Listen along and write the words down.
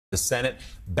The Senate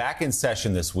back in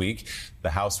session this week, the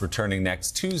House returning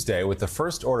next Tuesday with the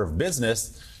first order of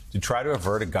business to try to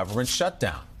avert a government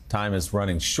shutdown. Time is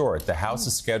running short. The House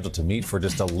is scheduled to meet for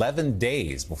just 11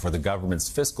 days before the government's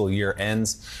fiscal year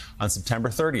ends on September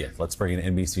 30th. Let's bring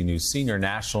in NBC News senior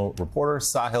national reporter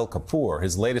Sahil Kapur.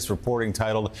 His latest reporting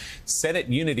titled, Senate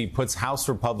Unity Puts House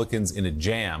Republicans in a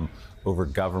Jam over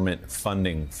Government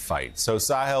Funding Fight. So,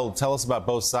 Sahil, tell us about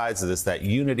both sides of this, that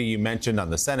unity you mentioned on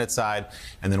the Senate side,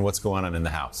 and then what's going on in the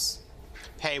House.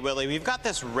 Hey, Willie, we've got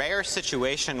this rare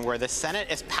situation where the Senate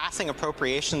is passing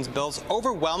appropriations bills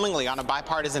overwhelmingly on a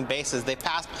bipartisan basis. They've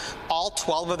passed all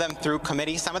 12 of them through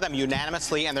committee, some of them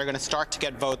unanimously, and they're going to start to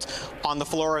get votes on the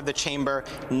floor of the chamber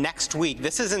next week.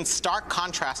 This is in stark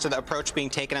contrast to the approach being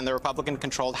taken in the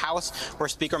Republican-controlled House, where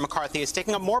Speaker McCarthy is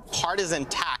taking a more partisan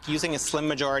tack, using a slim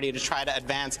majority to try to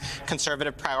advance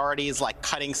conservative priorities like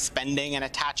cutting spending and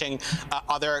attaching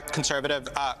other conservative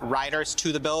riders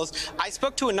to the bills. I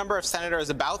spoke to a number of senators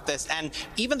about this, and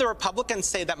even the Republicans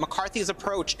say that McCarthy's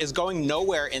approach is going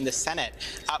nowhere in the Senate.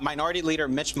 Minority Leader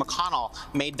Mitch McConnell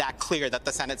made that clear, that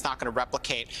the Senate's not going to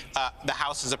replicate the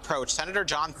House's approach. Senator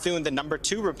John Thune, the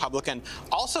 #2 Republican,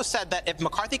 also said that if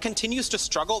McCarthy continues to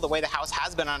struggle the way the House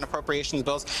has been on appropriations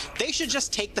bills, they should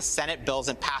just take the Senate bills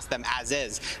and pass them as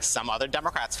is. Some other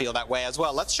Democrats feel that way as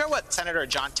well. Let's show what Senator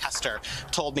John Tester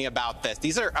told me about this.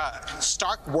 These are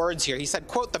stark words here. He said,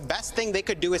 quote, "The best thing they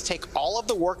could do is take all of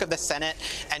the work of the Senate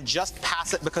and just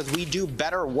pass it because we do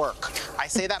better work." I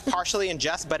say that partially in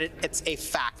jest, but it's a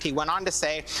fact. He went on to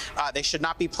say they should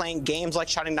not be playing games like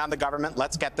shutting down the government.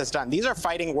 Let's get this done. These are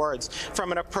fighting words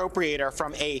from an appropriator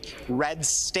from a red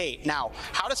state. Now,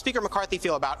 how does Speaker McCarthy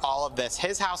feel about all of this?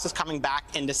 His House is coming back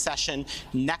into session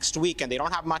next week, and they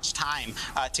don't have much time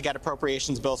to get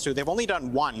appropriations bills through. They've only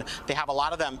done one. They have a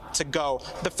lot of them to go.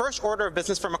 The first order of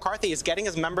business for McCarthy is getting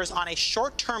his members on a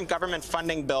short-term government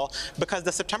funding bill because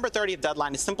the September 30th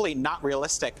deadline is simply not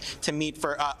realistic to meet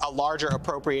for a larger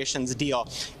appropriations deal.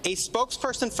 A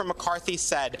spokesperson for McCarthy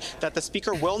said that the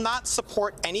Speaker will not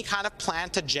support any kind of plan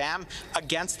to jam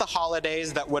against the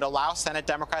holidays that would allow Senate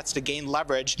Democrats to gain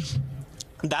leverage.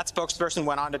 That spokesperson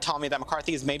went on to tell me that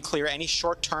McCarthy has made clear any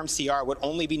short-term CR would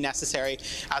only be necessary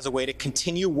as a way to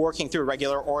continue working through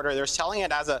regular order. They're selling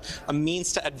it as a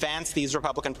means to advance these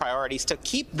Republican priorities, to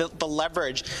keep the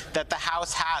leverage that the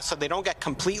House has so they don't get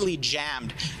completely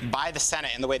jammed by the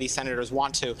Senate in the way these senators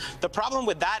want to. The problem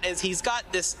with that is he's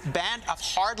got this band of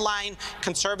hardline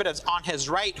conservatives on his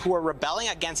right who are rebelling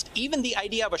against even the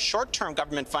idea of a short-term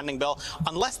government funding bill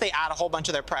unless they add a whole bunch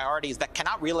of their priorities that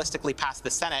cannot realistically pass the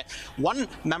Senate. One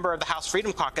member of the House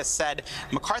Freedom Caucus said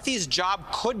McCarthy's job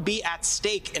could be at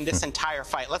stake in this entire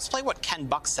fight. Let's play what Ken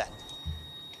Buck said.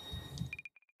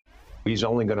 He's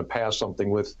only going to pass something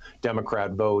with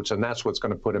Democrat votes, and that's what's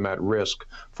going to put him at risk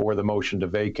for the motion to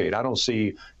vacate. I don't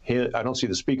see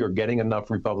the Speaker getting enough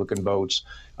Republican votes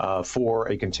for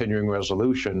a continuing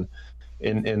resolution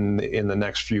in the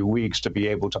next few weeks to be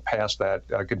able to pass that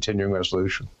continuing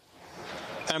resolution.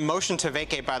 And a motion to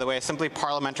vacate, by the way, is simply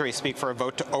parliamentary speak for a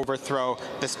vote to overthrow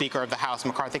the Speaker of the House.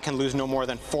 McCarthy can lose no more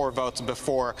than 4 votes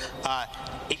before a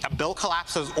bill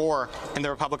collapses, or in the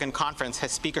Republican conference,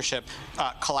 his speakership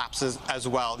collapses as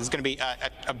well. There's going to be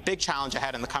a big challenge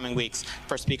ahead in the coming weeks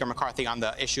for Speaker McCarthy on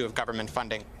the issue of government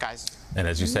funding. Guys. And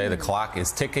as you say, the clock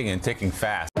is ticking and ticking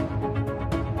fast.